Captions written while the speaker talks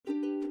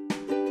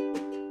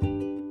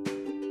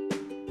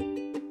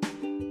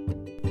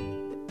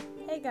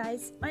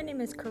guys, my name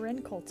is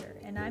Corinne Coulter,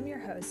 and I'm your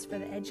host for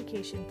the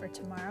Education for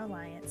Tomorrow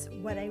Alliance,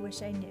 What I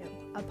Wish I Knew,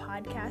 a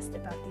podcast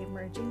about the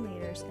emerging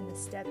leaders and the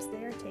steps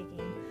they are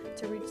taking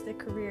to reach the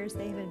careers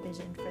they have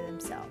envisioned for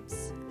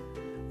themselves.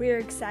 We are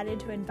excited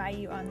to invite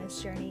you on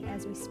this journey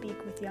as we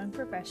speak with young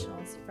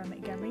professionals from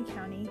Montgomery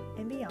County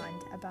and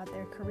beyond about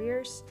their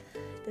careers,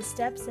 the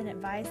steps and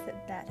advice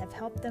that have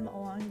helped them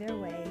along their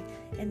way,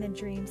 and the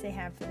dreams they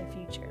have for the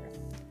future.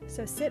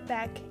 So sit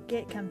back,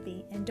 get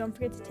comfy, and don't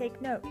forget to take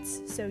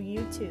notes so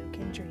you too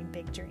can dream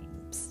big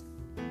dreams.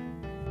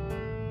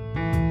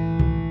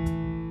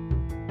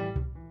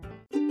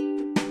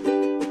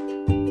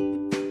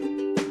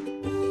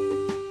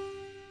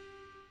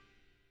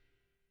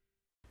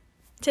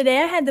 Today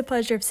I had the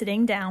pleasure of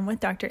sitting down with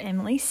Dr.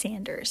 Emily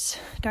Sanders.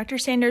 Dr.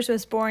 Sanders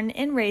was born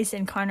and raised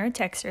in Conroe,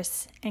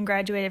 Texas, and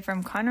graduated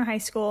from Conroe High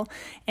School,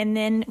 and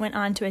then went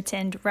on to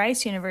attend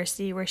Rice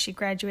University, where she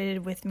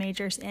graduated with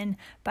majors in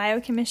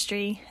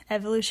biochemistry,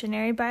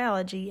 evolutionary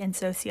biology, and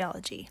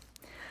sociology.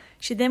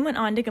 She then went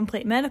on to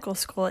complete medical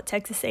school at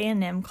Texas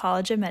A&M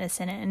College of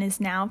Medicine and is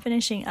now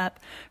finishing up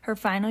her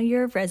final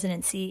year of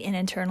residency in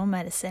internal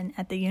medicine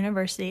at the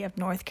University of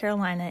North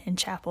Carolina in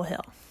Chapel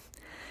Hill.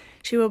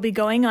 She will be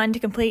going on to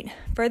complete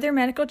further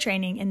medical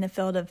training in the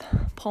field of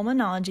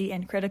pulmonology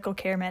and critical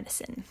care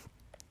medicine.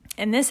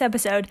 In this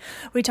episode,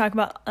 we talk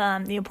about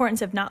the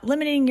importance of not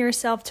limiting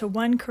yourself to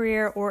one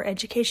career or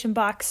education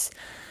box.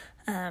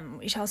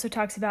 She also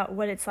talks about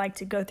what it's like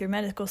to go through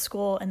medical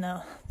school and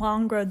the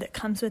long road that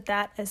comes with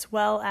that, as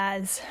well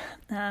as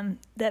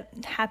the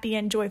happy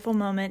and joyful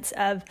moments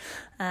of.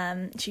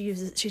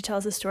 She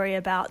tells a story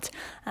about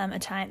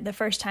the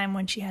first time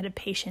when she had a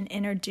patient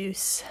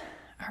introduce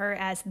her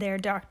as their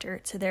doctor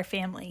to their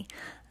family.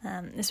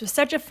 This was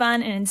such a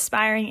fun and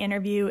inspiring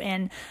interview,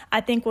 and I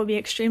think will be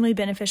extremely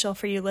beneficial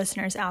for you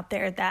listeners out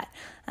there that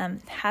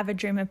have a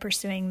dream of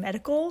pursuing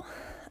medical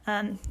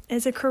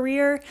as a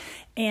career,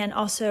 and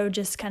also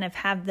just kind of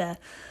have the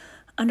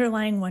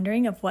underlying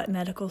wondering of what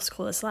medical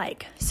school is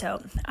like.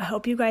 So I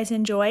hope you guys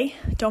enjoy.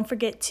 Don't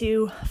forget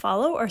to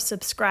follow or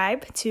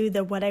subscribe to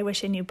the What I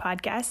Wish I Knew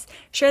podcast.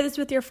 Share this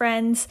with your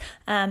friends,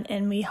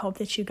 and we hope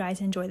that you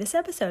guys enjoy this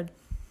episode.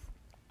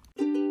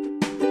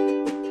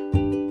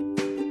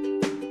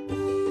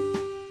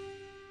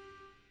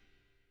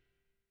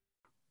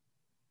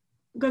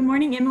 Good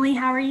morning, Emily.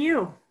 How are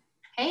you?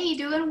 Hey,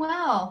 doing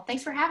well.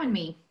 Thanks for having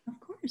me. Of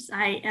course.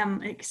 I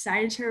am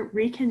excited to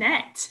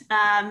reconnect.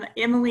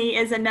 Emily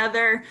is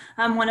another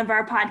one of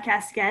our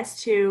podcast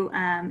guests who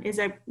is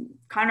a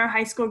Conroe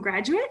High School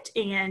graduate,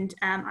 and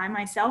I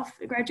myself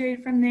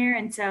graduated from there.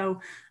 And so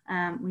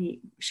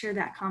we share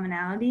that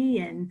commonality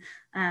and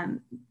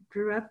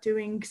grew up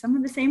doing some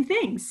of the same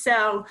things.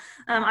 So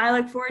I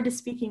look forward to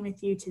speaking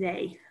with you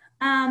today.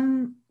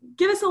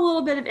 Give us a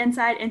little bit of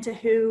insight into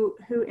who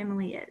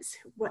Emily is.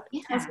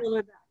 Tell us a little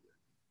bit about you.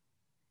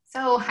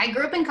 So I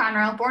grew up in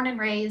Conroe, born and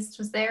raised,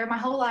 was there my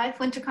whole life,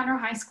 went to Conroe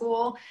High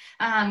School,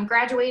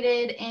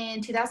 graduated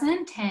in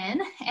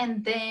 2010,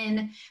 and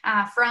then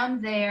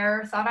from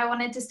there thought I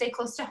wanted to stay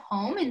close to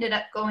home, ended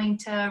up going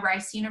to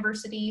Rice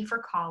University for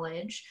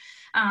college.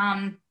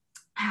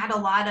 Had a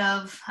lot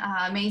of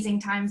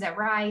amazing times at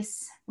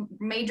Rice,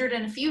 majored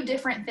in a few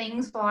different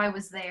things while I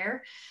was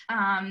there,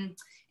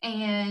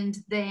 and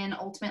then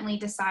ultimately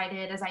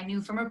decided, as I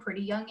knew from a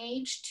pretty young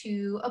age,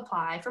 to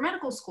apply for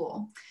medical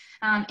school.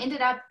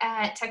 Ended up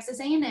at Texas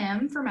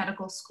A&M for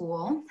medical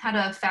school, had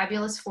a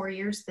fabulous 4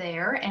 years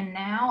there, and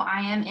now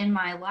I am in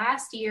my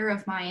last year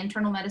of my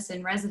internal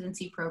medicine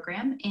residency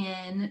program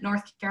in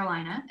North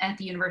Carolina at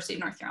the University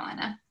of North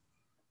Carolina.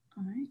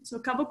 All right, so a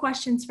couple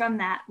questions from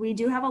that. We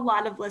do have a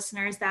lot of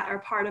listeners that are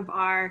part of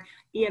our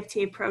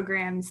EFTA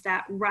programs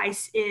that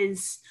Rice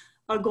is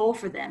a goal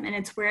for them, and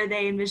it's where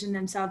they envision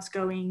themselves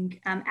going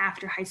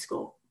after high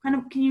school.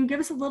 Can you give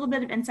us a little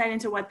bit of insight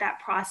into what that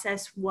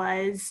process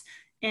was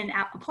in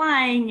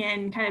applying,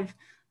 and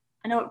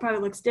I know it probably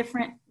looks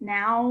different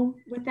now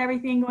with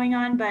everything going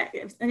on, but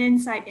an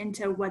insight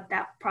into what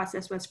that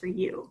process was for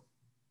you.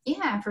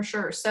 Yeah, for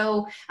sure.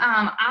 So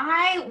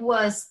I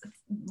was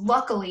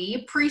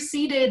luckily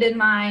preceded in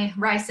my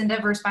Rice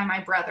endeavors by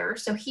my brother.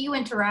 So he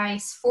went to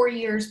Rice 4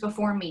 years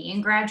before me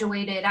and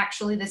graduated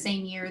actually the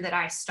same year that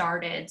I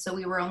started. So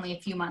we were only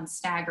a few months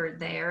staggered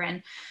there.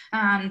 And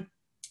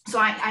so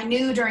I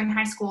knew during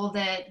high school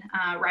that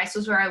Rice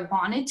was where I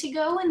wanted to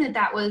go, and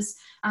that was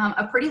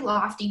a pretty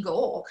lofty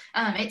goal.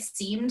 It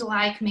seemed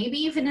like maybe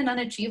even an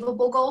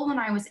unachievable goal when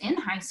I was in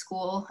high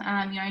school.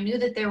 I knew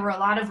that there were a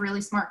lot of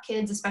really smart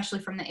kids, especially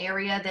from the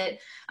area,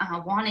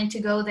 that wanted to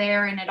go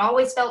there. And it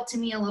always felt to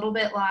me a little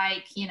bit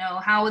like,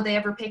 how would they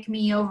ever pick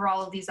me over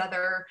all of these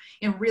other,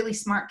 really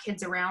smart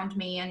kids around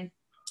me? And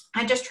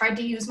I just tried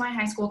to use my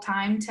high school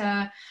time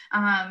to,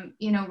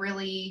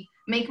 really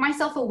make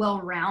myself a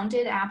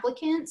well-rounded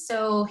applicant.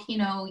 So,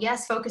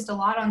 yes, focused a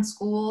lot on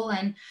school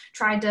and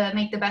tried to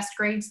make the best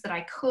grades that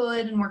I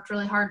could and worked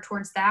really hard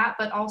towards that,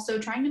 but also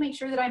trying to make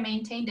sure that I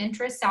maintained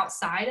interests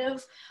outside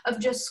of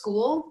just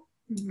school.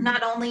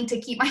 not only to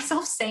keep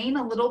myself sane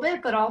a little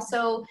bit, but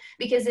also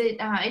because it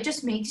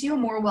just makes you a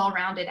more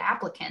well-rounded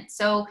applicant.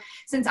 So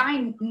since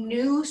I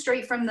knew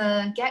straight from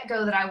the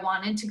get-go that I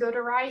wanted to go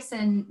to Rice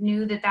and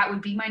knew that that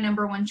would be my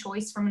number one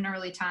choice from an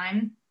early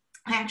time,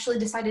 I actually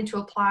decided to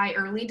apply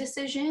early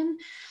decision.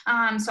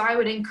 So I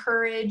would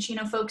encourage,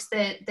 folks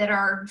that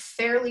are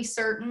fairly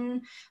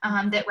certain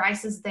that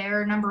Rice is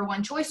their number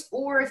one choice,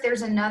 or if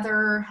there's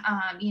another,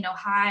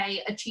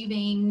 high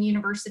achieving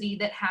university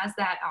that has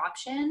that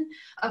option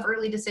of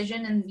early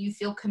decision and you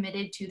feel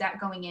committed to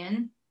that going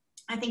in.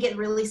 I think it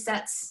really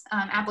sets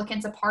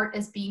applicants apart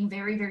as being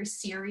very, very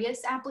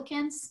serious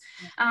applicants.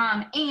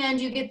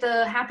 And you get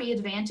the happy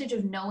advantage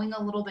of knowing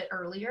a little bit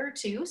earlier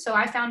too. So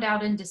I found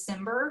out in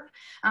December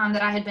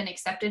that I had been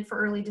accepted for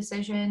early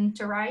decision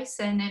to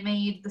Rice, and it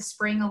made the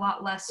spring a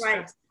lot less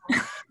stressful.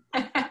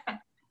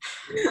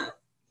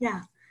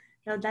 Yeah,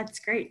 no, that's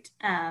great.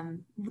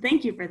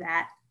 Thank you for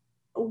that.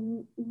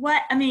 We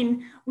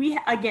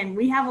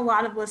have a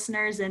lot of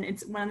listeners, and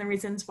it's one of the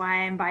reasons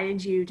why I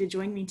invited you to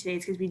join me today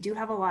is because we do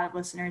have a lot of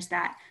listeners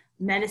that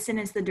medicine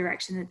is the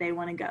direction that they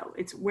want to go.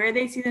 It's where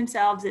they see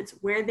themselves. It's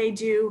where they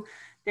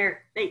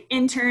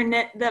intern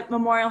at the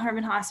Memorial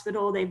Hermann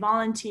Hospital. They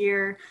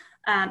volunteer.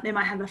 They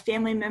might have a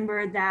family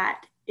member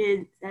that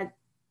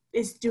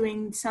is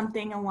doing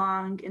something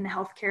along in the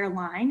healthcare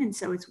line. And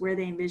so it's where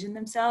they envision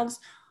themselves.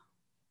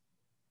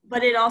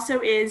 But it also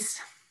is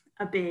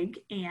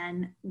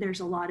and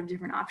there's a lot of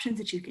different options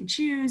that you can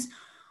choose.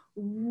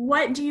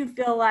 What do you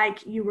feel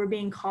like you were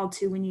being called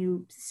to when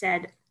you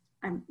said,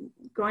 I'm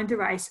going through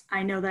Rice,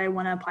 I know that I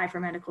want to apply for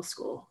medical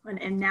school,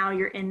 and now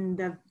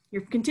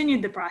you've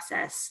continued the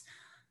process?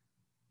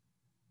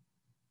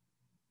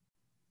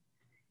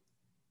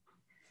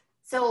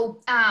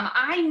 So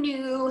I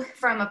knew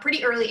from a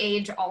pretty early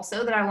age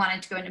also that I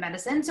wanted to go into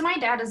medicine. So my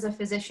dad is a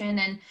physician,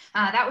 and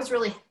that was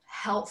really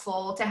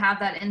helpful to have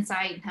that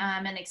insight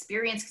and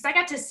experience, because I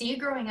got to see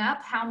growing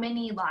up how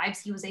many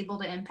lives he was able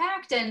to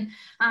impact. And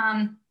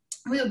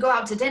we would go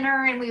out to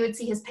dinner and we would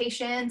see his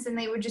patients, and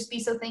they would just be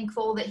so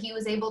thankful that he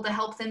was able to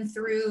help them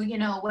through,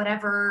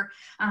 whatever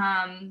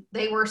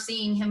they were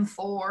seeing him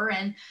for.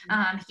 And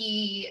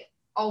he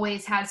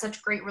always had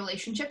such great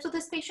relationships with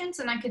his patients,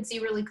 and I could see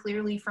really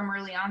clearly from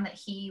early on that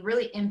he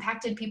really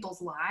impacted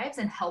people's lives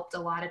and helped a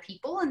lot of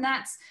people. And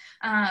that's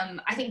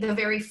I think the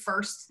very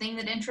first thing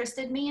that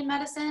interested me in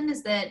medicine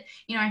is that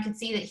I could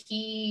see that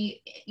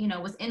he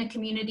was in a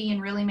community and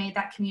really made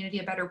that community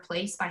a better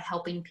place by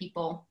helping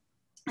people.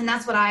 And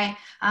that's what I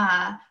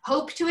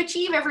hope to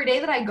achieve every day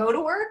that I go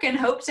to work, and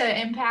hope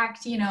to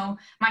impact,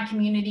 my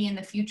community in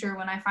the future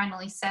when I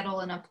finally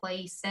settle in a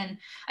place. And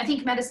I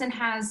think medicine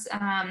has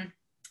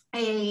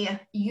a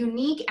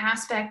unique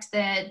aspect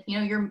that,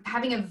 you're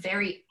having a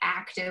very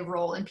active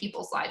role in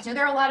people's lives.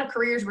 There are a lot of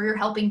careers where you're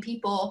helping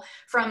people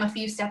from a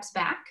few steps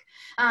back.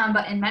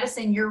 But in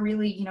medicine, you're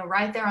really,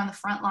 right there on the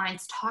front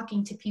lines,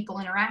 talking to people,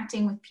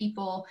 interacting with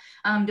people,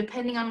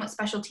 depending on what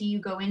specialty you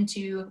go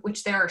into,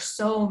 which there are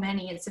so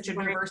many. It's such a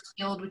diverse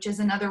field, which is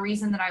another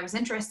reason that I was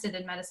interested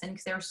in medicine,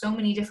 because there are so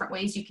many different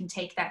ways you can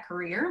take that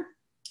career.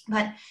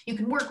 But you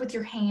can work with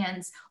your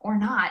hands or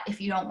not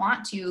if you don't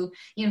want to.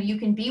 You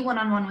can be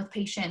one-on-one with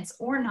patients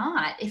or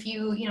not if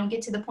you,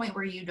 get to the point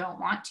where you don't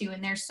want to.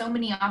 And there's so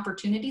many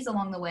opportunities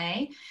along the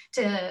way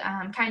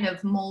to kind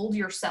of mold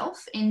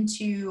yourself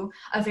into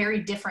a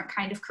very different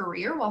kind of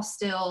career while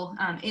still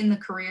in the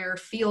career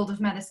field of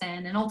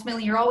medicine. And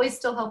ultimately, you're always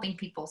still helping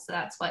people. So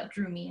that's what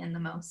drew me in the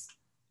most.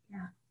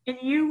 Yeah. And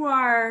you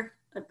are,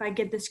 if I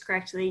get this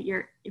correctly,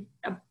 you're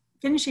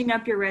finishing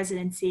up your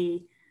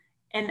residency.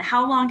 And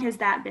how long has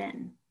that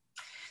been?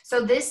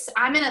 So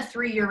I'm in a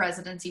 3-year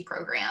residency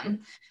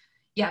program.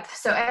 Yep.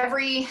 So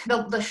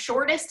the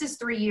shortest is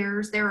 3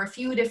 years. There are a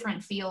few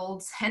different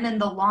fields. And then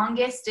the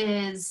longest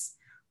is,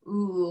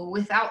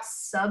 without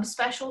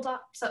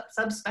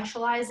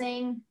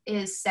subspecializing,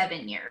 is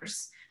 7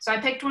 years. So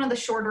I picked one of the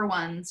shorter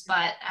ones,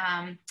 but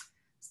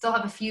still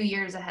have a few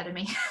years ahead of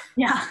me.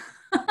 Yeah.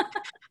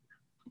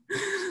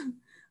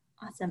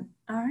 Awesome.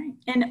 All right.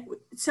 And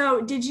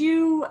so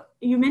you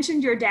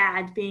mentioned your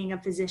dad being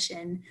a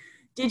physician.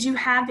 Did you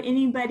have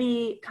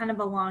anybody kind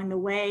of along the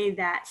way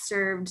that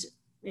served,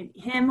 maybe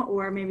him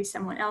or maybe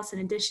someone else in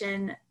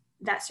addition,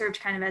 that served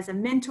kind of as a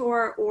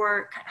mentor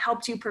or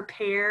helped you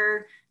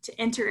prepare to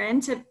enter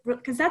into,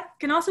 because that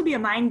can also be a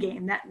mind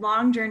game. That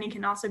long journey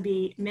can also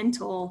be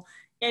mental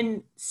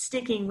in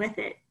sticking with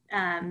it.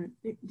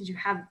 Did you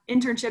have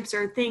internships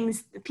or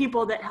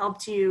people that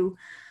helped you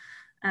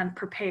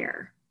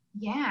prepare?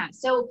 Yeah.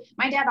 So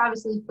my dad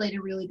obviously played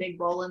a really big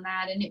role in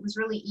that. And it was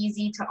really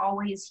easy to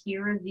always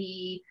hear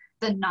the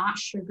not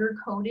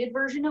sugar-coated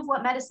version of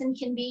what medicine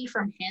can be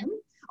from him.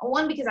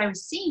 One, because I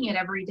was seeing it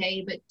every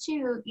day, but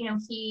two,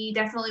 he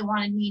definitely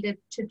wanted me to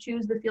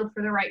choose the field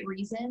for the right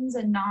reasons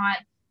and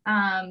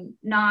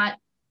not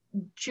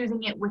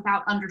choosing it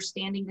without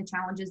understanding the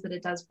challenges that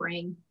it does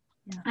bring.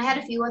 Yeah. I had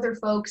a few other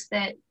folks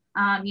that,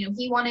 my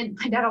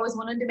dad always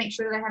wanted to make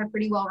sure that I had a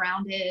pretty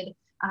well-rounded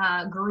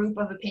group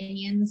of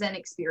opinions and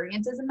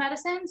experiences in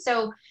medicine.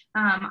 So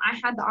I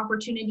had the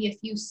opportunity a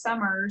few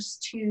summers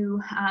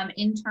to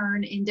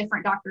intern in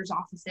different doctors'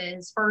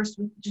 offices, first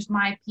with just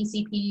my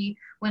PCP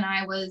when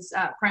I was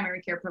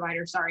primary care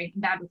provider. Sorry,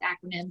 I'm bad with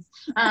acronyms.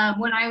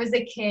 When I was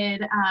a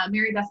kid,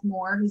 Mary Beth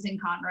Moore, who's in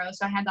Conroe.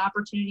 So I had the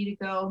opportunity to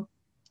go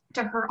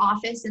to her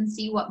office and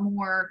see what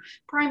more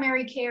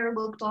primary care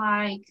looked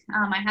like.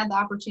 I had the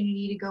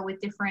opportunity to go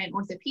with different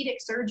orthopedic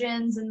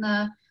surgeons in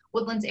the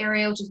Woodlands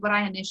area, which is what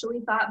I initially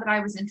thought that I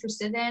was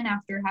interested in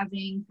after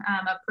having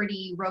a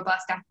pretty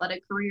robust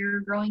athletic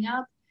career growing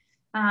up.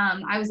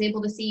 I was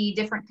able to see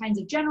different kinds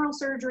of general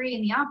surgery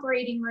in the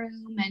operating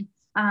room. And,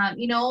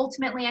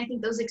 ultimately, I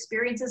think those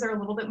experiences are a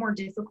little bit more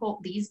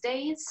difficult these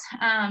days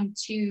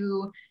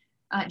to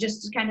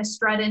just kind of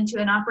strut into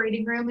an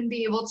operating room and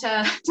be able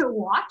to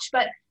watch.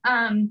 But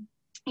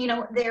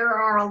there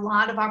are a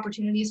lot of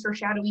opportunities for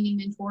shadowing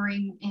and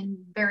mentoring in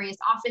various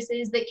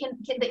offices that can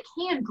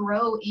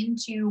grow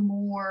into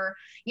more,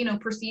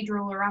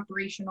 procedural or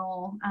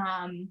operational,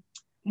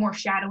 more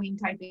shadowing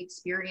type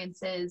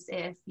experiences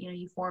if,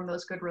 you form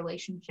those good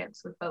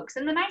relationships with folks.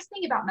 And the nice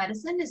thing about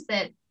medicine is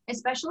that,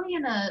 especially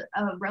in a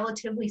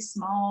relatively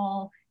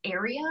small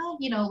area,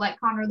 like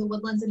Conroe, the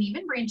Woodlands, and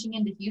even branching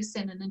into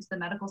Houston and into the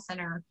medical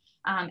center,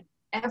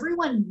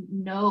 everyone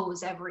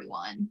knows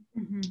everyone,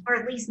 or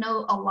at least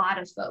know a lot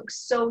of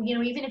folks. So,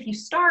 even if you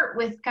start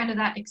with kind of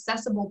that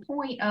accessible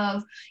point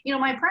of,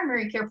 my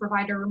primary care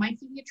provider or my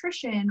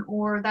pediatrician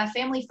or that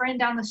family friend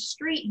down the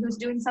street who's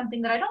doing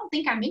something that I don't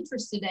think I'm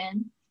interested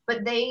in,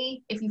 but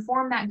if you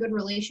form that good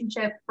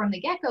relationship from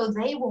the get-go,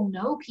 they will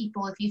know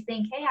people. If you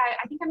think, hey,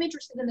 I think I'm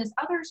interested in this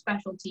other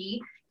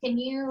specialty, can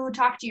you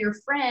talk to your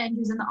friend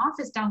who's in the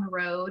office down the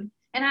road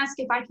and ask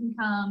if I can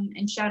come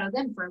and shadow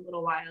them for a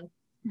little while?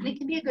 And it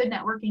can be a good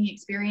networking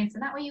experience.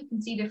 And that way you can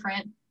see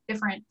different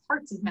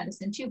parts of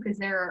medicine too, because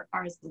there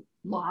are a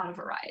lot of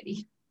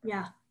variety.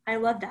 Yeah, I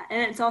love that.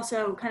 And it's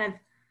also kind of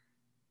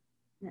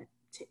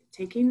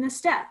taking the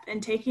step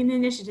and taking the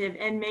initiative,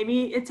 and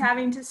maybe it's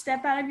having to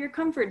step out of your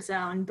comfort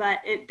zone, but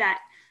that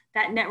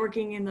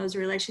networking and those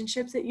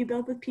relationships that you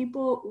build with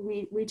people,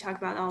 we talk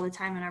about all the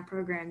time in our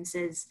programs,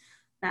 is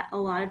that a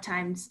lot of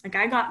times, like,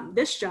 I got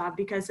this job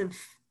because of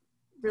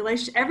I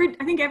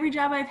think every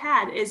job I've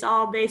had is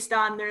all based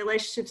on the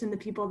relationships and the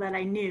people that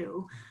I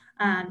knew.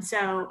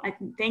 So I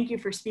thank you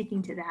for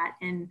speaking to that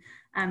and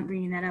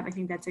bringing that up. I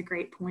think that's a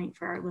great point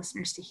for our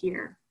listeners to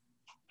hear.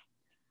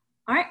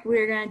 All right,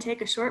 we're going to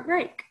take a short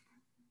break.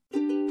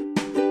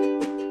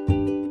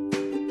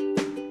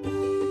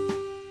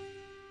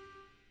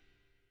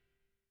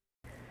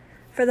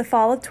 For the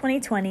fall of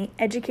 2020,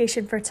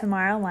 Education for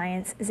Tomorrow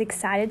Alliance is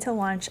excited to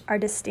launch our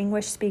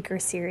Distinguished Speaker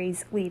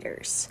Series,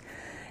 Leaders.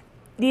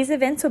 These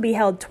events will be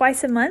held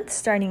twice a month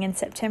starting in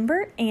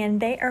September, and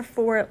they are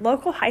for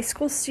local high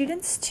school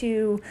students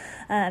to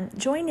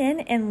join in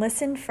and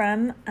listen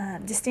from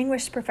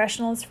distinguished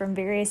professionals from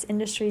various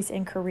industries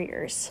and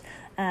careers.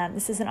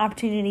 This is an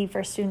opportunity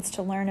for students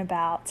to learn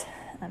about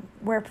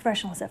where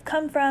professionals have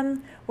come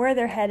from, where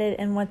they're headed,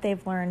 and what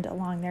they've learned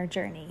along their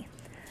journey.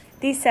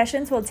 These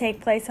sessions will take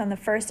place on the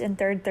first and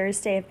third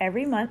Thursday of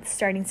every month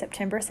starting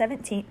September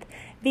 17th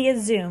via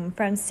Zoom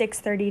from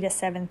 6:30 to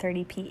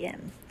 7:30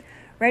 p.m.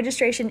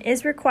 Registration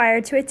is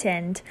required to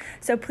attend,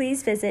 so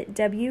please visit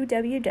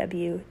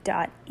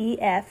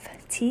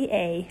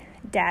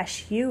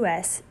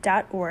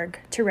www.efta-us.org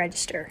to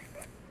register.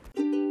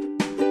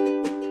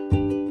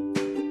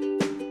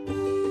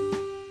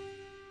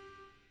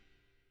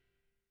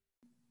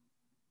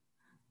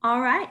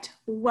 All right,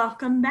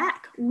 welcome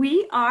back.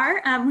 We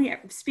are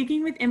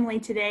speaking with Emily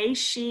today.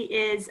 She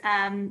is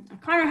a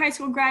Conroe High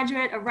School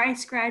graduate, a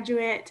Rice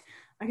graduate.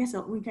 I guess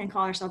we can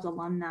call ourselves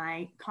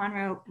alumni,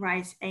 Conroe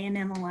Rice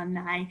A&M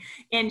alumni,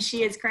 and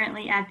she is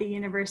currently at the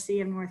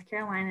University of North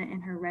Carolina in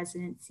her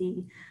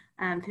residency,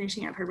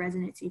 finishing up her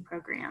residency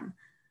program.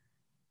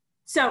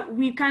 So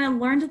we've kind of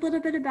learned a little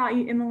bit about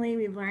you, Emily.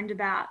 We've learned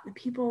about the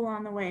people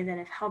along the way that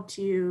have helped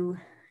you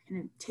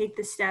kind of take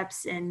the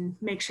steps and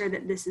make sure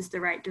that this is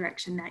the right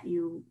direction that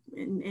you,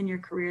 in your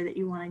career, that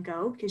you want to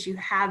go, because you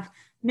have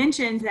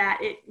mentioned that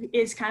it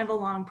is kind of a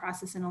long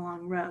process and a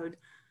long road.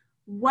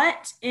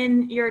 What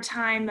in your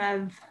time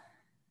of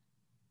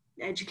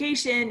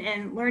education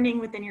and learning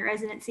within your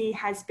residency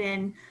has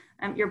been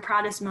your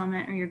proudest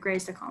moment or your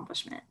greatest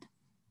accomplishment?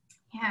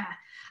 Yeah,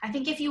 I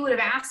think if you would have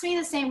asked me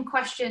the same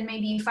question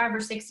maybe 5 or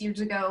 6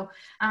 years ago,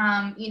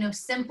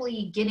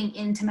 simply getting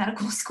into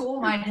medical school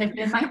might have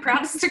been my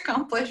proudest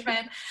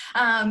accomplishment.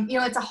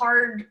 It's a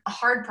hard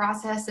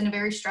process and a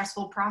very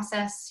stressful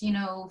process,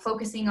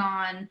 focusing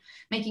on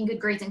making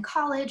good grades in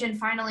college and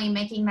finally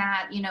making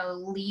that,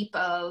 leap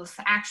of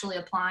actually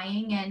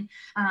applying. And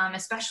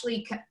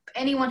especially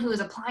anyone who is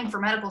applying for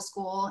medical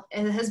school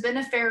has been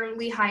a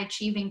fairly high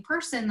achieving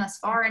person thus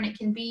far. And it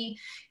can be,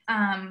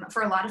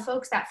 for a lot of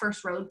folks, that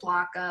first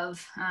roadblock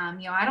of,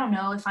 I don't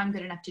know if I'm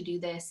good enough to do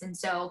this. And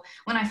so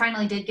when I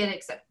finally did get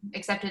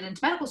accepted into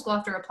medical school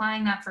after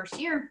applying that first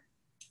year,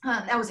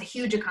 That was a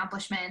huge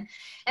accomplishment.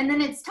 And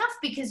then it's tough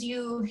because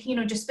you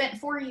know, just spent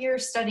 4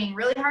 years studying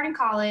really hard in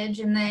college.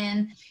 And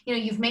then, you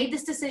know, you've made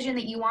this decision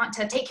that you want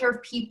to take care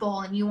of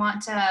people and you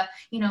want to,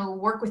 you know,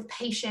 work with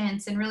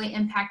patients and really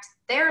impact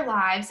their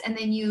lives. And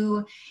then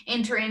you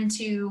enter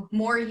into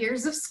more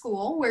years of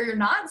school where you're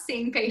not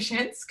seeing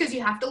patients because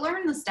you have to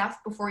learn the stuff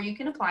before you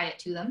can apply it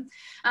to them.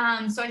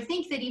 So I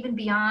think that even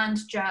beyond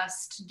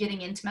just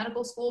getting into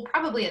medical school,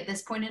 probably at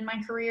this point in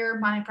my career,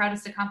 my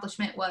proudest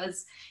accomplishment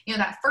was, you know,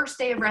 that first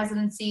day of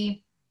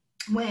residency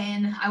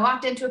when I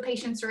walked into a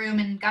patient's room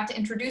and got to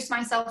introduce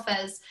myself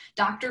as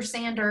Dr.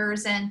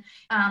 Sanders. And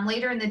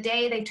later in the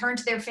day, they turned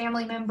to their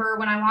family member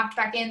when I walked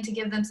back in to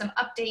give them some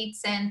updates.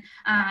 And,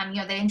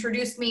 you know, they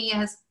introduced me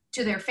as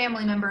to their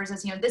family members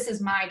as, you know, this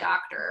is my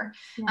doctor.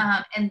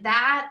 Yeah. And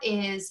that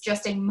is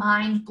just a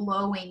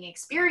mind-blowing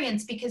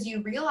experience because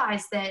you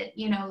realize that,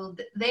 you know,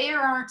 they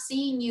aren't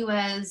seeing you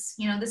as,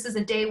 you know, this is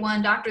a day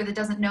one doctor that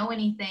doesn't know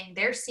anything.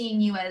 They're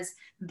seeing you as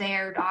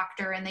their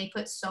doctor, and they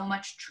put so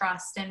much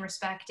trust and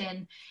respect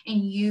in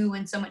you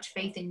and so much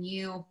faith in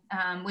you,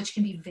 which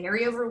can be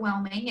very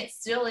overwhelming. It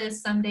still is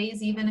some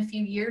days, even a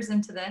few years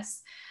into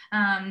this.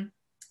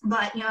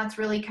 But, you know, it's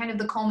really kind of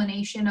the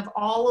culmination of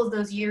all of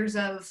those years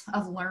of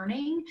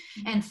learning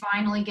and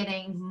finally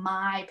getting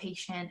my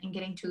patient and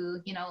getting to,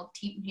 you know,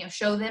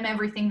 show them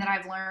everything that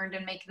I've learned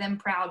and make them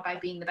proud by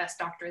being the best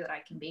doctor that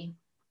I can be.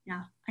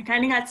 Yeah. I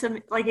kind of got some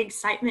like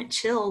excitement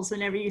chills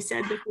whenever you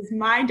said this is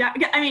my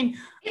doctor. I mean,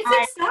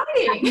 it's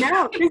exciting.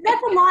 No, because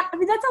that's a lot. I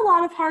mean, that's a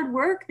lot of hard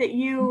work that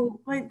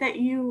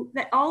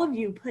that all of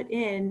you put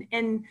in,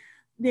 and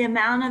the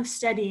amount of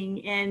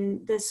studying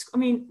and this, I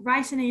mean,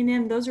 Rice and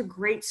A&M, those are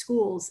great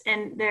schools,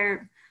 and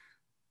they're,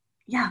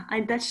 yeah, I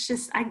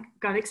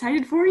got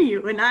excited for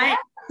you. And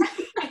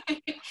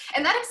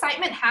and that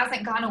excitement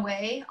hasn't gone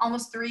away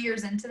almost 3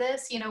 years into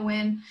this, you know,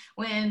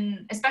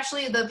 when,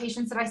 especially the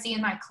patients that I see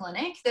in my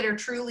clinic that are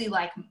truly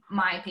like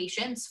my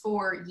patients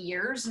for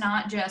years,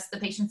 not just the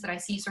patients that I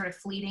see sort of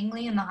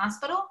fleetingly in the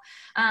hospital.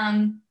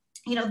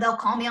 You know, they'll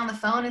call me on the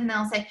phone and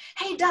they'll say,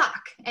 "Hey doc."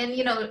 And,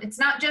 you know, it's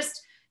not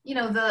just, you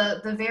know,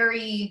 the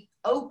very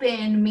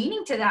open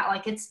meaning to that,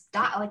 like it's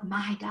doc, like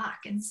my doc.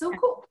 And so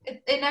cool.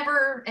 It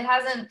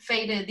hasn't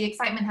faded. The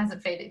excitement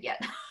hasn't faded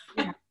yet.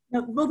 Yeah.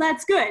 Well,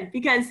 that's good,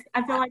 because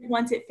I feel like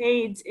once it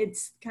fades,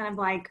 it's kind of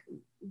like,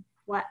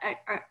 what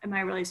am I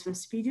really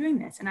supposed to be doing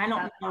this? And I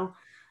don't know.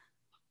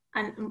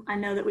 I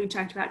know that we've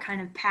talked about kind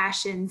of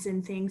passions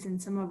and things in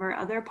some of our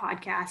other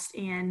podcasts,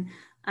 and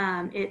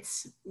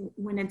it's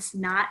when it's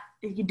not,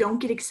 you don't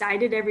get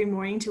excited every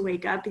morning to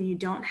wake up, and you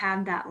don't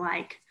have that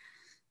like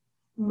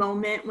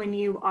moment when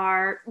you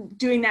are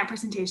doing that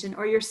presentation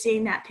or you're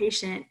seeing that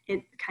patient,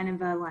 it kind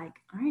of a like,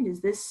 all right, is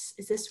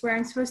this where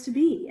I'm supposed to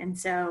be? And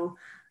so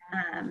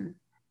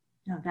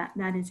no,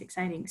 that is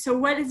exciting. So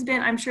what has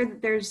been, I'm sure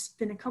that there's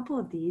been a couple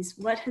of these,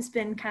 what has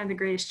been kind of the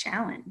greatest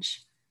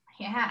challenge?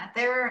 Yeah,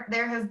 there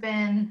have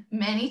been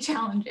many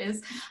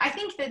challenges. I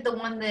think that the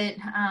one that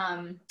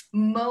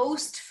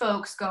most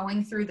folks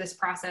going through this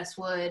process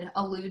would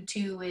allude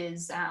to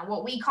is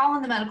what we call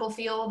in the medical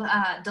field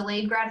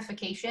delayed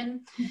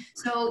gratification.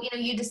 So, you know,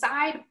 you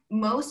decide,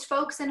 most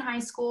folks in high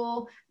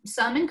school,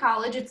 some in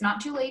college, it's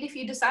not too late if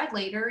you decide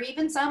later,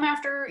 even some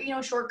after, you know,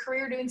 a short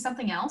career doing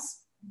something else.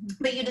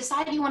 But you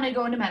decide you want to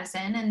go into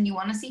medicine and you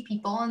want to see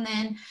people, and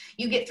then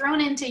you get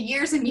thrown into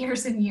years and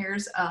years and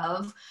years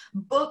of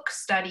book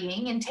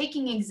studying and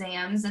taking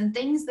exams and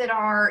things that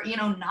are, you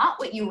know, not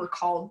what you were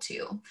called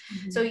to.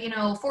 Mm-hmm. So, you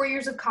know, 4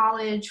 years of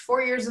college,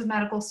 4 years of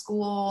medical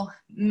school,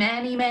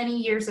 many, many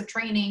years of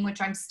training, which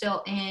I'm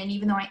still in,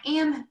 even though I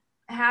am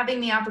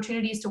having the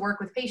opportunities to work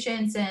with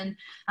patients and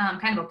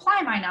kind of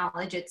apply my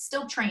knowledge, it's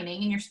still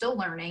training and you're still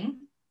learning.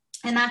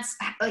 And that's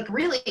like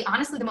really,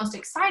 honestly, the most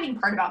exciting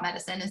part about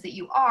medicine is that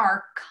you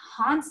are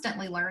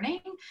constantly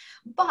learning,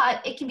 but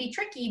it can be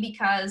tricky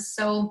because,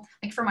 so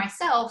like for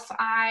myself,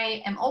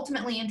 I am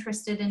ultimately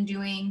interested in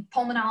doing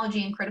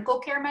pulmonology and critical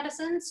care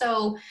medicine.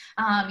 So,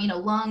 you know,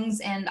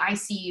 lungs and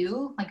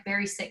ICU, like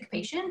very sick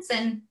patients.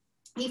 And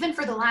even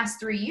for the last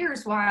 3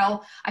 years,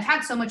 while I've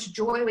had so much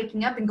joy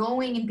waking up and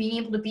going and being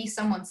able to be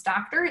someone's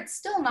doctor, it's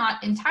still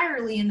not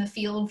entirely in the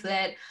field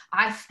that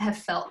I have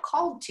felt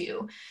called to.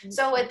 Mm-hmm.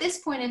 So at this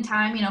point in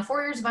time, you know,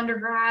 4 years of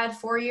undergrad,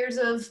 4 years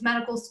of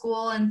medical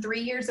school, and 3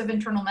 years of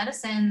internal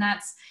medicine,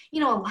 that's, you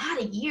know, a lot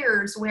of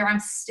years where I'm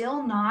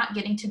still not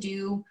getting to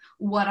do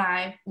what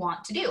I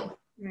want to do.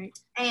 Right.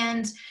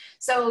 And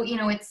so, you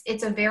know,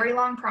 it's a very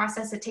long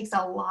process. It takes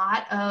a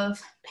lot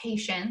of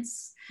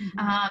patience.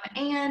 Mm-hmm.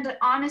 And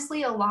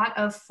honestly, a lot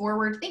of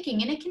forward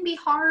thinking. And it can be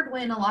hard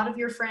when a lot of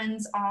your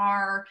friends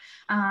are,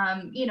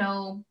 you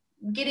know,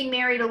 getting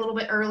married a little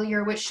bit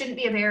earlier, which shouldn't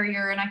be a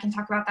barrier. And I can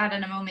talk about that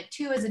in a moment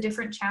too, as a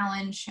different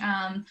challenge,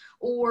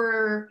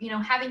 or, you know,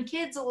 having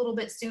kids a little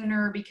bit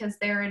sooner because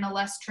they're in a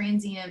less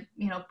transient,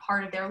 you know,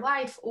 part of their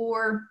life,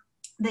 or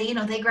they, you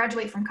know, they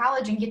graduate from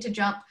college and get to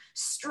jump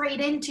straight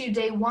into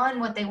day one,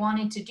 what they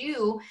wanted to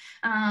do.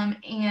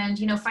 And,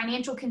 you know,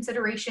 financial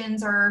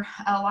considerations are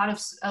a lot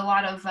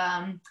of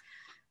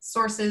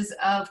sources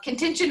of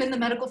contention in the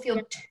medical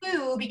field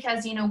too,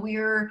 because, you know,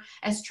 we're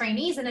as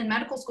trainees and in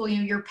medical school, you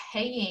know, you're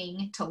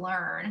paying to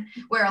learn,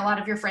 where a lot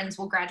of your friends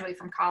will graduate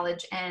from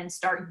college and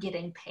start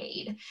getting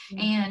paid.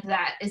 And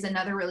that is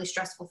another really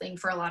stressful thing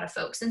for a lot of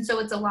folks. And so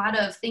it's a lot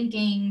of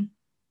thinking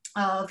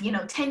of, you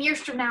know, 10 years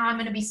from now, I'm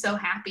going to be so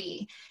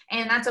happy.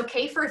 And that's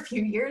okay for a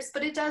few years,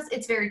 but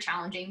it's very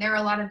challenging. There are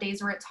a lot of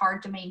days where it's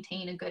hard to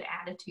maintain a good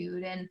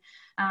attitude. And,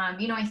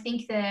 you know, I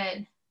think that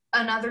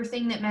another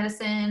thing that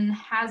medicine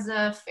has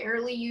a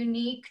fairly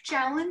unique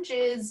challenge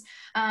is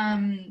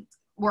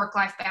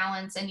work-life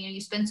balance. And, you know,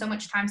 you spend so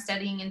much time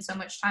studying and so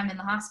much time in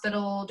the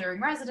hospital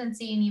during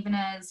residency, and even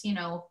as, you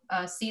know,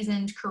 a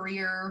seasoned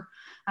career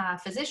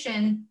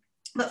physician,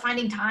 but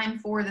finding time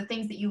for the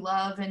things that you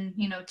love and,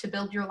 you know, to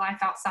build your life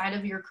outside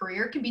of your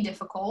career can be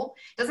difficult.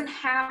 It doesn't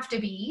have to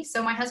be.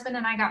 So my husband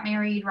and I got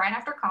married right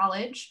after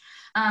college.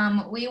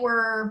 We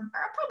were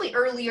probably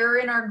earlier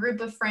in our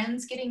group of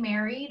friends getting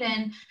married.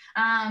 And,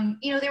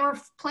 you know, there were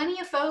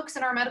plenty of folks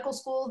in our medical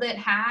school that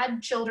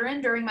had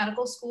children during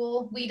medical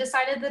school. We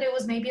decided that it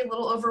was maybe a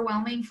little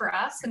overwhelming for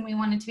us, and we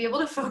wanted to be able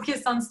to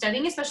focus on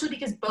studying, especially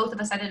because both of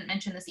us, I didn't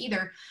mention this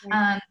either,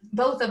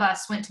 both of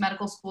us went to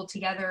medical school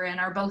together and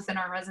are both in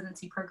our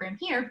residency program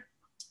here.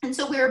 And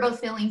so we were both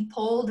feeling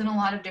pulled in a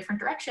lot of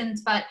different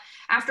directions. But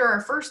after our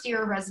first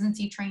year of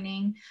residency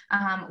training,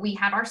 we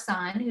had our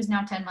son, who's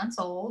now 10 months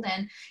old.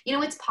 And, you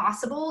know, it's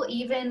possible,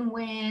 even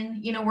when,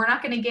 you know, we're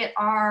not going to get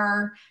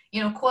our,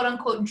 you know, quote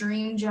unquote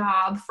dream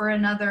job for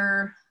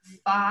another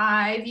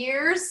 5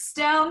 years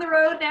down the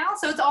road now.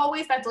 So it's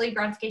always that delayed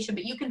gratification,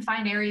 but you can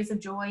find areas of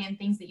joy and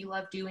things that you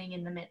love doing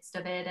in the midst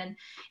of it. And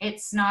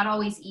it's not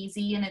always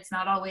easy, and it's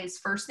not always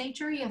first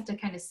nature. You have to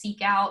kind of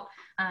seek out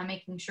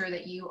making sure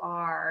that you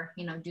are,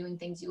 you know, doing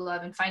things you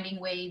love and finding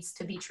ways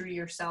to be true to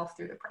yourself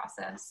through the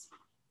process.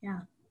 Yeah,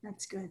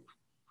 that's good.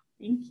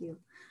 Thank you.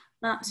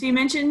 So you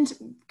mentioned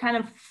kind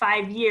of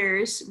 5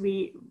 years.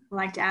 We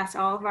like to ask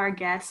all of our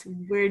guests,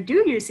 where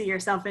do you see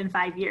yourself in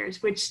 5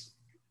 years? Which,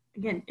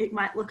 again, it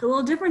might look a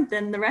little different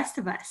than the rest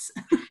of us.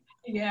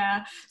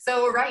 Yeah.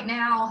 So right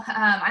now,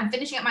 I'm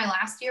finishing up my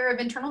last year of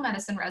internal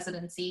medicine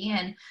residency,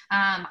 and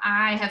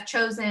I have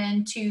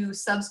chosen to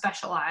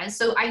subspecialize.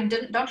 So I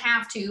don't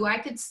have to. I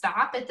could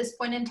stop at this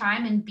point in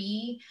time and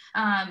be,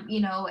 you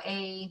know,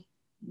 a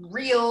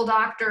real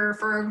doctor,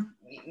 for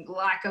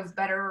lack of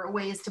better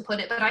ways to put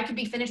it, but I could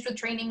be finished with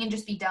training and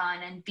just be done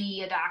and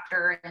be a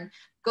doctor and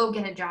go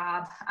get a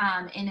job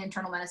in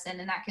internal medicine.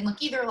 And that can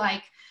look either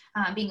like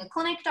being a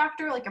clinic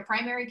doctor, like a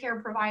primary care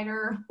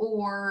provider,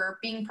 or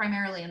being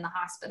primarily in the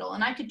hospital.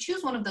 And I could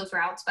choose one of those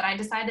routes, but I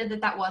decided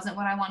that that wasn't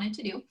what I wanted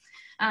to do.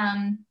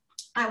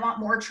 I want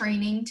more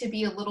training to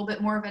be a little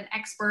bit more of an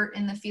expert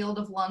in the field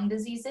of lung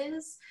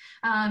diseases.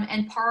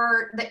 And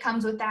part that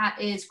comes with that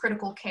is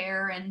critical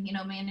care and, you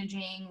know,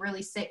 managing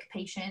really sick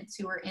patients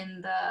who are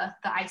in the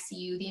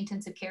ICU, the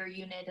intensive care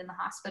unit in the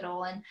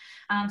hospital.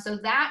 And so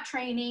that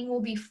training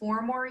will be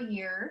 4 more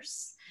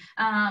years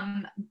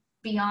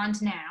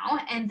beyond now.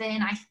 And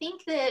then I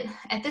think that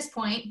at this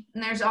point,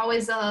 and there's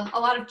always a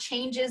lot of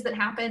changes that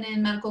happen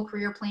in medical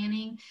career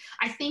planning,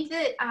 I think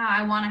that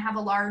I want to have a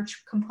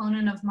large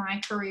component of my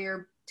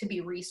career to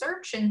be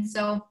research. And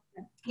so,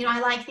 you know,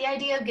 I like the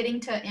idea of getting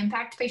to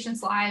impact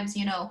patients' lives.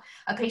 You know,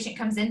 a patient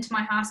comes into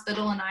my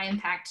hospital and I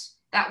impact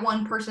that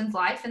one person's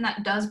life, and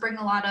that does bring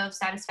a lot of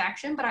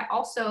satisfaction. But I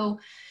also,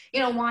 you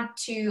know, want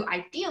to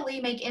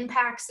ideally make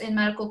impacts in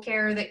medical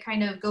care that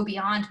kind of go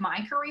beyond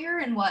my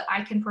career and what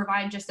I can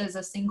provide just as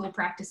a single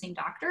practicing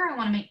doctor. I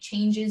want to make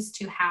changes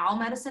to how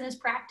medicine is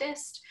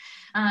practiced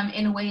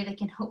in a way that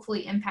can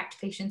hopefully impact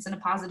patients in a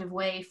positive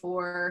way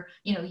for,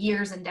 you know,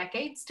 years and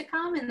decades to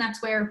come. And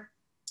that's where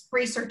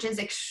research is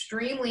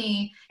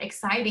extremely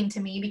exciting to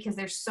me, because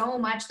there's so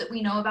much that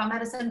we know about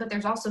medicine, but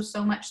there's also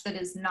so much that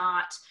is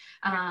not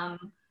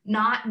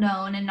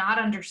known and not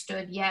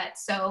understood yet.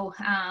 So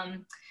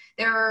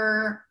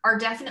there are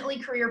definitely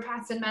career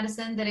paths in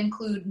medicine that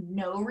include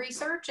no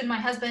research. And my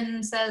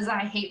husband says, I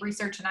hate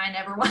research and I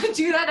never want to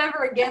do that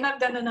ever again. I've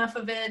done enough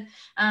of it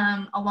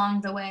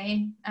along the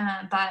way,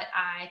 but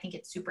I think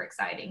it's super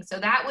exciting. So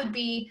that would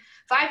be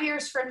 5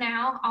 years from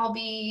now. I'll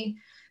be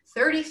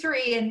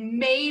 33 and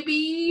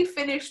maybe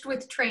finished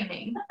with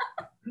training.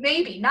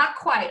 Maybe, not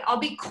quite. I'll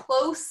be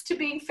close to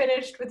being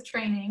finished with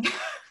training.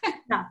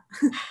 Yeah.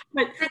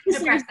 But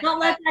don't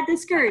let that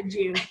discourage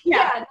you.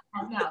 Yeah,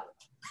 no.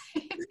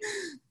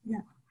 Yeah.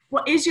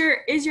 Well, is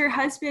your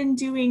husband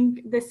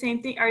doing the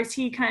same thing, or is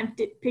he kind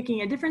of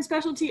picking a different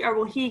specialty, or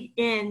will he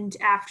end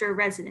after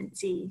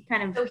residency?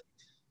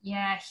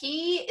 Yeah,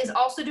 he is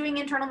also doing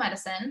internal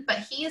medicine, but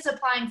he is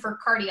applying for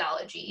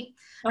cardiology.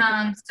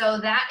 Okay. So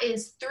that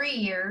is 3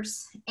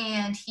 years,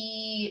 and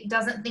he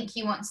doesn't think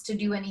he wants to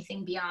do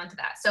anything beyond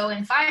that. So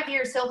in 5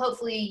 years, he'll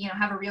hopefully, you know,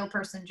 have a real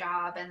person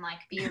job and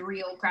like be a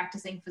real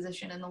practicing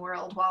physician in the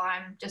world, while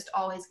I'm just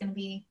always going to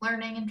be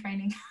learning and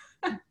training.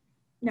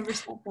 Never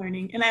stop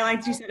learning. And I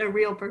like you said, a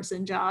real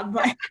person job.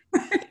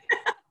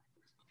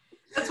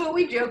 That's what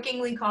we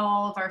jokingly call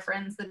all of our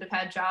friends that have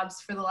had jobs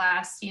for the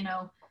last, you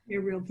know,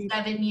 You're real people.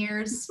 7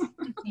 years.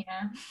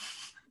 Yeah.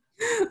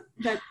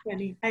 That's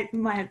funny. I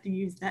might have to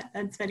use that.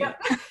 That's funny.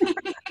 Yep.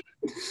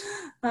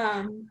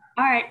 All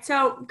right.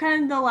 So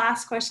kind of the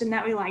last question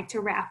that we like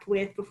to wrap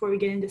with before we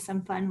get into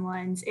some fun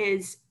ones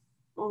is,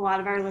 a lot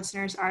of our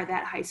listeners are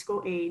that high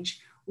school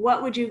age.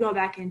 What would you go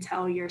back and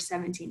tell your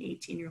 17,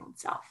 18-year-old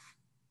self?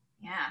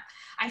 Yeah,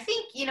 I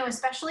think,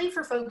 especially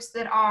for folks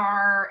that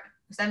are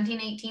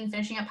 17, 18,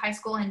 finishing up high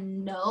school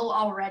and know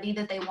already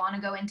that they want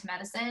to go into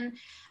medicine,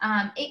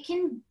 it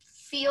can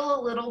feel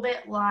a little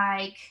bit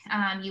like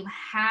you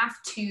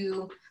have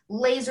to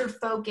laser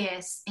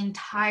focus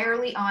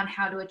entirely on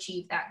how to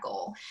achieve that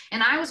goal.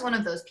 And I was one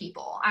of those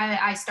people.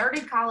 I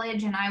started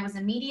college and I was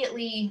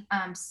immediately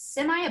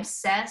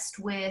semi-obsessed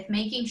with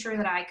making sure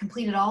that I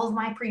completed all of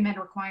my pre-med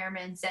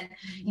requirements and,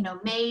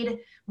 made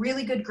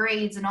really good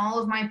grades in all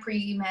of my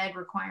pre-med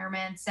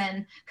requirements,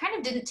 and kind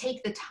of didn't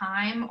take the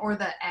time or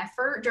the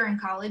effort during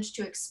college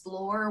to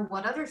explore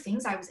what other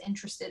things I was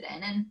interested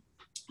in. And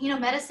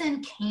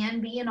medicine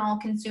can be an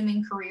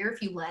all-consuming career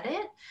if you let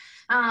it,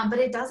 but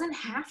it doesn't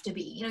have to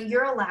be.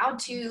 You're allowed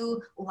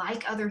to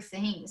like other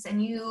things, and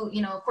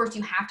of course,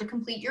 you have to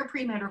complete your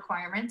pre-med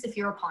requirements if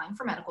you're applying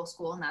for medical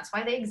school, and that's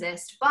why they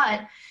exist.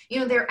 But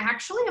they're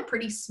actually a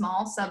pretty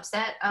small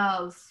subset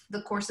of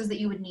the courses that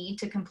you would need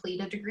to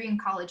complete a degree in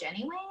college,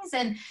 anyways.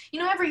 And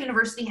every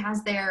university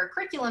has their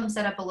curriculum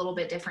set up a little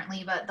bit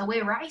differently, but the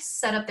way Rice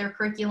set up their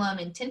curriculum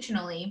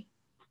intentionally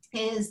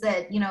is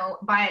that,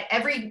 by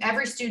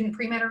every student,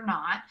 pre-med or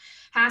not,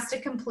 has to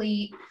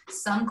complete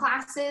some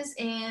classes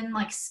in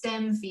like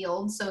STEM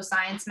fields, so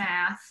science,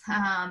 math,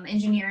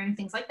 engineering,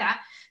 things like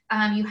that.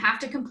 You have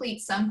to complete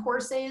some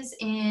courses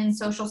in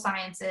social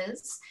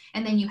sciences,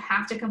 and then you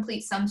have to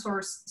complete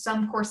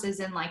some courses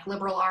in like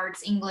liberal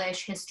arts,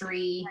 English,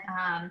 history,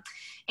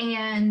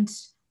 and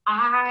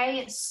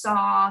I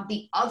saw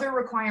the other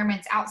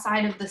requirements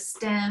outside of the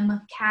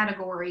STEM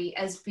category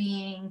as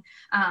being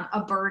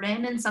a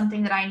burden and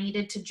something that I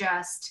needed to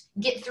just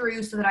get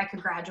through so that I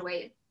could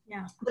graduate.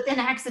 Yeah. But then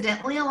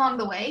accidentally along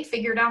the way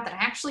figured out that I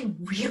actually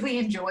really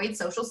enjoyed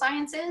social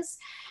sciences.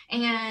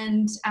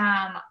 And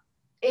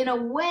in a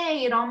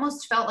way, it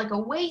almost felt like a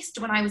waste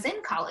when I was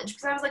in college,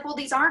 because I was like, well,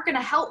 these aren't going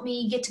to help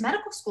me get to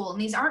medical school, and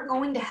these aren't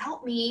going to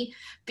help me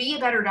be a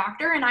better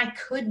doctor. And I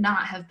could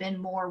not have been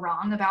more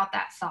wrong about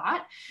that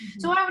thought.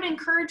 Mm-hmm. So I would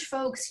encourage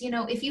folks,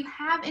 if you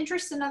have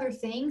interest in other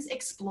things,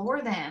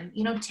 explore them,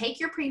 take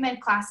your pre-med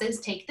classes,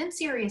 take them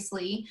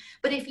seriously.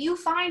 But if you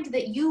find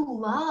that you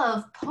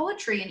love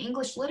poetry and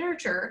English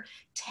literature,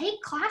 take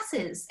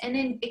classes and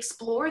then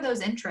explore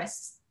those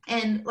interests.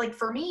 And like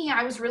for me,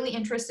 I was really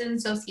interested in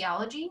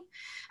sociology,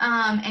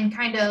 and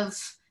kind of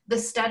the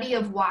study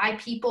of why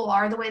people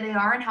are the way they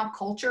are and how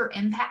culture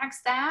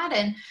impacts that,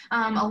 and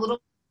a little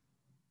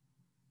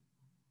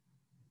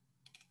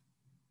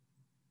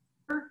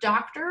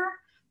doctor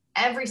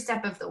every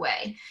step of the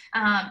way.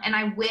 And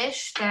I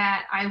wish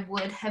that I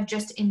would have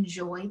just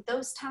enjoyed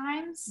those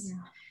times. Yeah.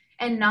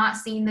 And not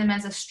seen them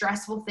as a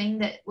stressful thing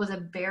that was a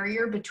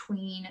barrier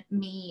between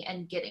me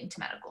and getting to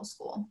medical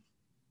school.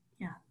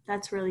 Yeah,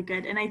 that's really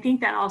good. And I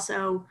think that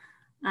also,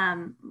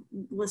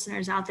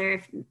 listeners out there,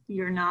 if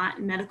you're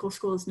not, medical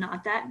school is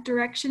not that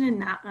direction and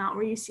not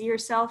where you see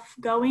yourself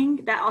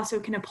going, that also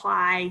can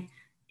apply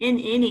in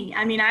any.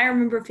 I mean, I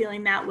remember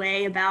feeling that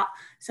way about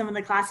some of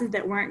the classes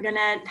that weren't going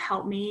to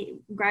help me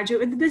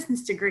graduate with a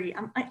business degree.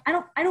 I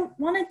don't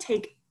want to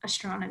take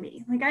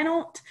astronomy. Like, I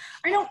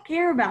don't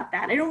care about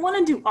that. I don't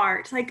want to do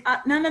art. Like,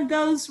 none of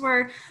those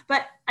were,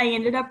 but I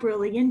ended up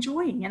really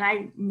enjoying, and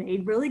I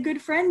made really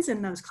good friends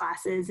in those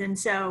classes. And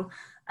so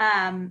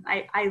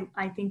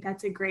I think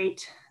that's a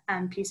great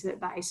piece of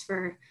advice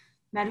for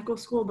medical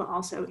school, but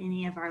also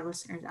any of our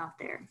listeners out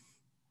there.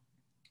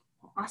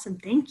 Well, awesome.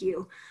 Thank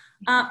you.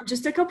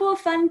 Just a couple of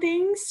fun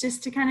things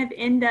just to kind of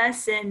end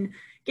us and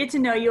get to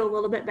know you a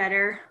little bit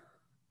better.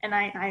 And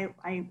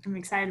I'm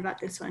excited about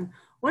this one.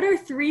 What are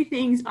 3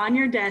 things on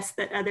your desk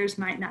that others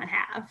might not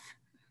have?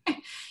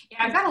 Yeah,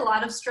 I've got a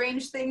lot of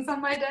strange things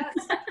on my desk.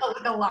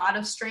 Like a lot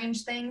of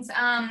strange things.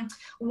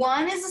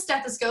 One is a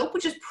stethoscope,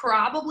 which is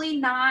probably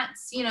not,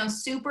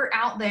 super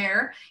out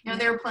there.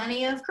 There are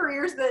plenty of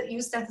careers that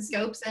use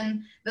stethoscopes.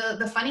 And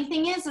the funny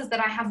thing is that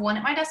I have one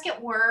at my desk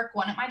at work,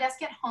 one at my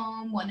desk at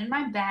home, one in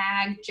my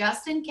bag,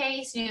 just in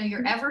case,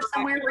 you're ever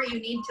somewhere where you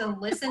need to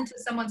listen to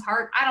someone's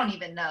heart. I don't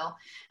even know.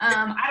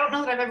 I don't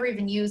know that I've ever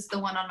even used the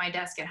one on my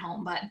desk at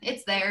home, but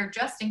it's there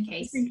just in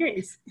case. Just in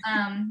case.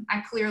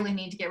 I clearly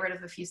need to get rid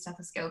of a few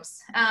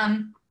stethoscopes.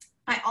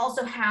 I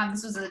also have,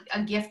 this was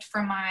a gift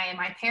from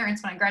my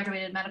parents when I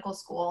graduated medical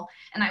school,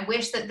 and I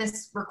wish that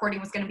this recording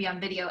was going to be on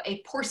video,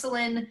 a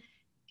porcelain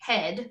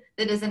head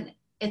that is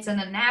it's an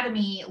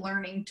anatomy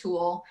learning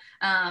tool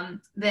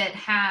that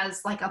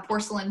has like a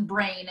porcelain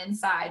brain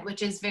inside,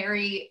 which is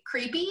very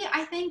creepy,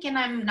 I think. And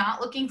I'm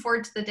not looking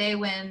forward to the day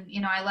when,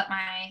 I let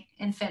my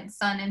infant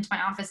son into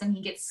my office and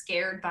he gets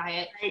scared by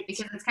it, right,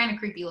 because it's kind of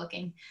creepy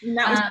looking. And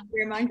that was my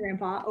grandma and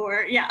grandpa,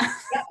 or yeah.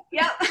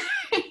 Yep.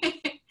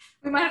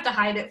 We might have to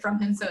hide it from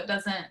him so it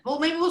doesn't, well,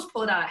 maybe we'll just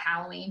pull it out at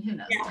Halloween, who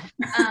knows.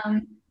 Yeah.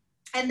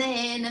 And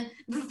then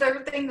the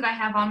third thing that I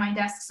have on my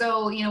desk,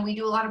 so, we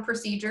do a lot of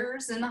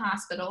procedures in the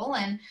hospital,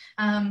 and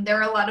there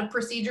are a lot of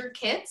procedure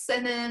kits.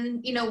 And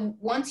then,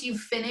 once you've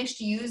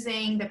finished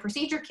using the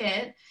procedure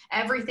kit,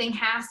 everything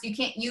you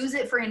can't use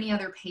it for any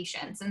other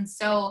patients. And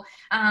so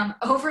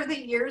over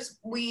the years,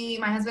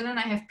 my husband and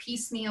I have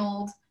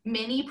piecemealed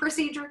mini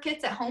procedure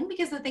kits at home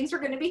because the things are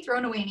going to be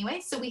thrown away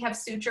anyway. So we have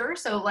suture,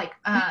 so like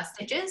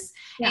stitches,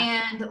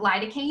 and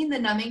lidocaine, the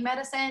numbing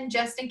medicine,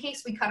 just in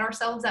case we cut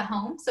ourselves at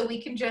home, so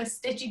we can just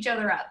stitch each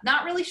other up.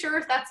 Not really sure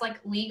if that's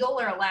like legal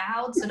or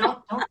allowed, so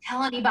don't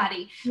tell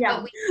anybody.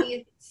 But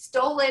we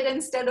stole it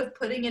instead of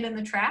putting it in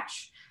the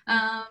trash,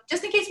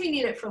 just in case we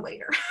need it for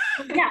later.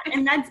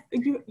 And that's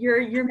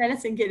your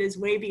medicine kit is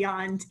way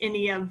beyond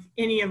any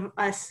of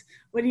us.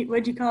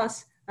 What'd you call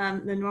us?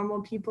 The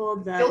normal people,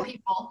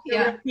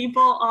 the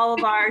people, all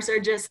of ours are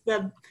just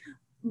the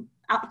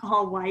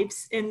alcohol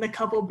wipes and the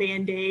couple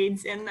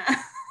Band-Aids and the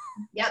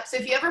Yep. So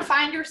if you ever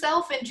find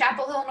yourself in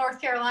Chapel Hill, North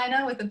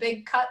Carolina with a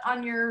big cut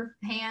on your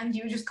hand,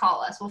 you just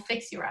call us. We'll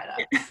fix you right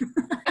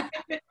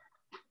up.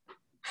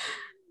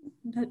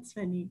 That's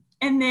funny.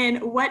 And then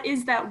what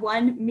is that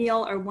one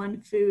meal or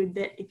one food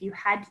that if you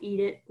had to eat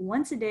it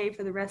once a day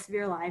for the rest of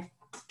your life,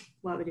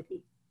 what would it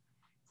be?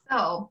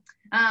 So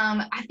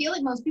I feel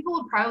like most people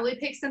would probably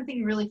pick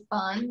something really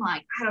fun,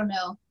 like, I don't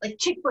know, like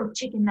Chick-fil-A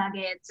chicken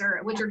nuggets,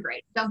 which are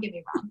great, don't get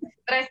me wrong.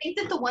 But I think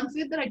that the one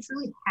food that I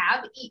truly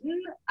have eaten,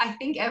 I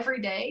think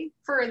every day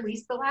for at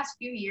least the last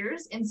few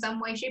years in some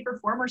way, shape, or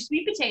form, are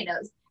sweet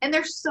potatoes. And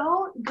they're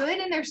so good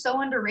and they're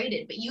so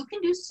underrated, but you can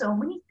do so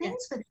many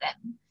things with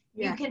them.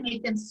 You can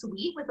make them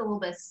sweet with a little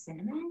bit of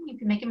cinnamon. You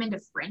can make them into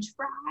French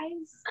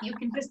fries. You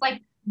can just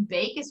like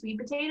bake a sweet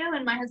potato.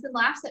 And my husband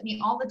laughs at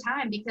me all the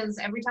time because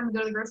every time we go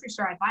to the grocery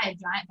store, I buy a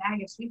giant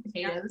bag of sweet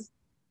potatoes.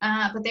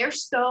 But they're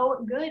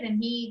so good,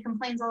 and he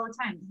complains all the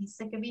time. He's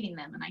sick of eating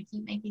them, and I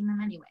keep making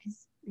them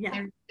anyways.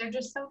 They're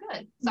just so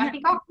good. So I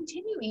think I'll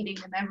continue eating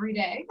them every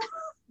day.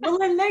 Well,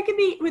 then they could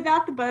be,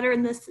 without the butter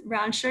and this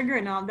brown sugar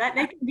and all that,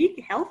 they can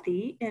be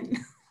healthy. And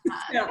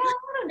so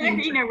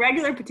eating a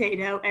regular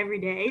potato every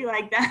day,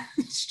 like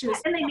that's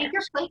just. And they make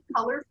your plate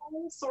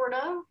colorful, sort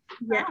of.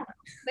 Yeah.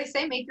 They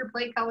say make your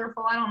plate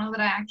colorful. I don't know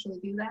that I actually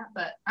do that,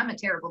 but I'm a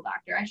terrible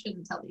doctor. I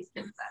shouldn't tell these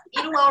kids that.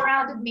 Eat a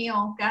well-rounded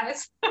meal,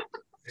 guys.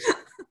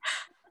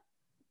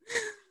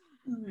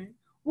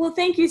 Well,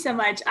 thank you so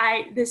much.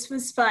 This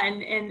was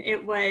fun, and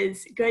it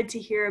was good to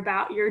hear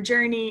about your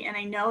journey, and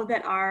I know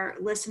that our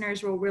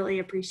listeners will really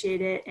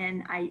appreciate it,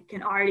 and I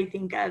can already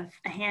think of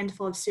a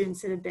handful of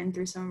students that have been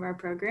through some of our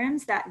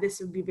programs that this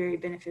would be very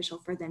beneficial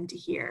for them to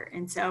hear.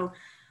 And so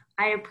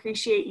I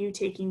appreciate you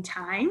taking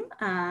time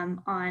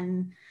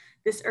on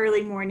this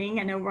early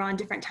morning. I know we're on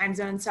different time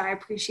zones, so I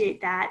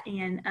appreciate that.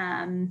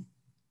 And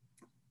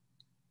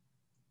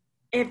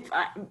I've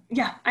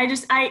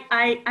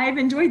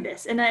enjoyed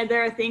this, and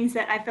there are things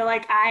that I feel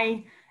like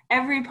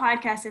every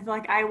podcast, I feel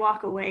like I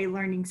walk away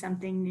learning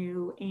something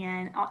new,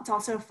 and it's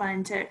also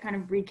fun to kind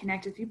of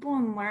reconnect with people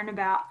and learn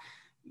about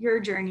your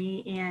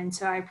journey. And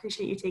so I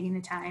appreciate you taking the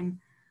time.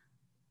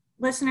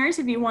 Listeners,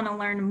 if you want to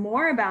learn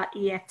more about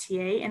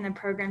EFTA and the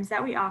programs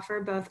that we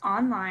offer both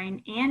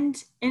online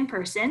and in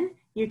person,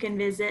 you can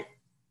visit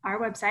our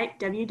website,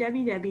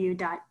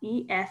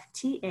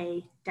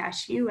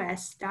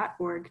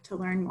 www.efta-us.org, to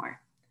learn more.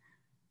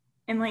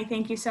 Emily,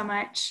 thank you so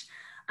much.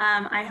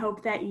 I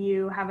hope that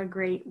you have a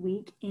great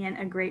week and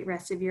a great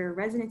rest of your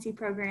residency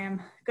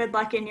program. Good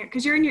luck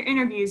because you're in your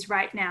interviews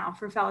right now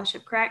for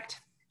fellowship,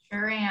 correct?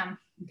 Sure am.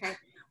 Okay.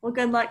 Well,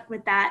 good luck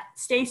with that.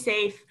 Stay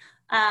safe.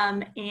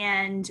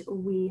 And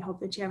we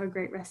hope that you have a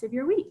great rest of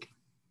your week.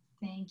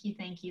 Thank you.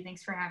 Thank you.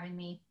 Thanks for having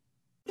me.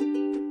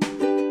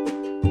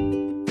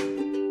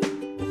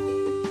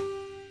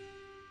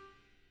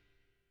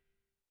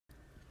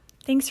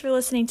 Thanks for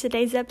listening to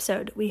today's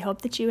episode. We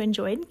hope that you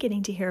enjoyed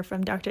getting to hear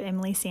from Dr.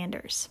 Emily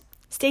Sanders.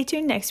 Stay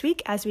tuned next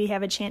week as we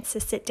have a chance to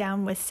sit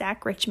down with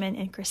Zach Richmond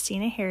and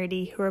Christina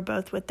Harity, who are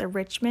both with the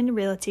Richmond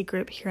Realty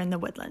Group here in the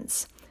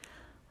Woodlands.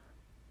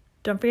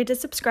 Don't forget to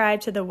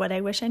subscribe to the What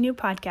I Wish I Knew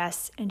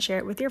podcast and share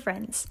it with your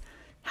friends.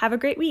 Have a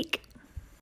great week.